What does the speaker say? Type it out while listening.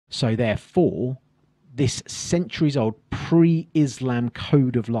So therefore, this centuries-old pre-Islam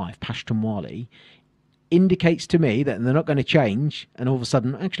code of life, Pashtunwali, indicates to me that they're not going to change and all of a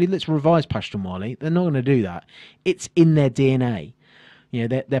sudden, actually, let's revise Pashtunwali. They're not going to do that. It's in their DNA. You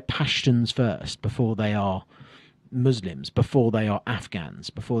know, they're Pashtuns first before they are Muslims, before they are Afghans,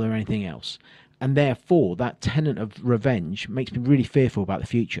 before they're anything else. And therefore, that tenet of revenge makes me really fearful about the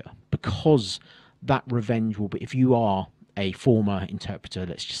future, because that revenge will be, if you are a former interpreter,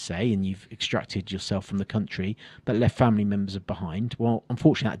 let's just say, and you've extracted yourself from the country but left family members behind, well,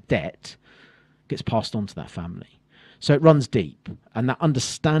 unfortunately, that debt gets passed on to that family. So it runs deep, and that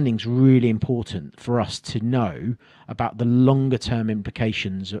understanding is really important for us to know about the longer term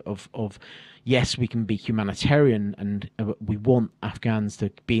implications of yes, we can be humanitarian and we want Afghans to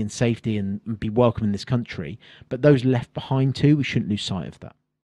be in safety and be welcome in this country, but those left behind too, we shouldn't lose sight of that.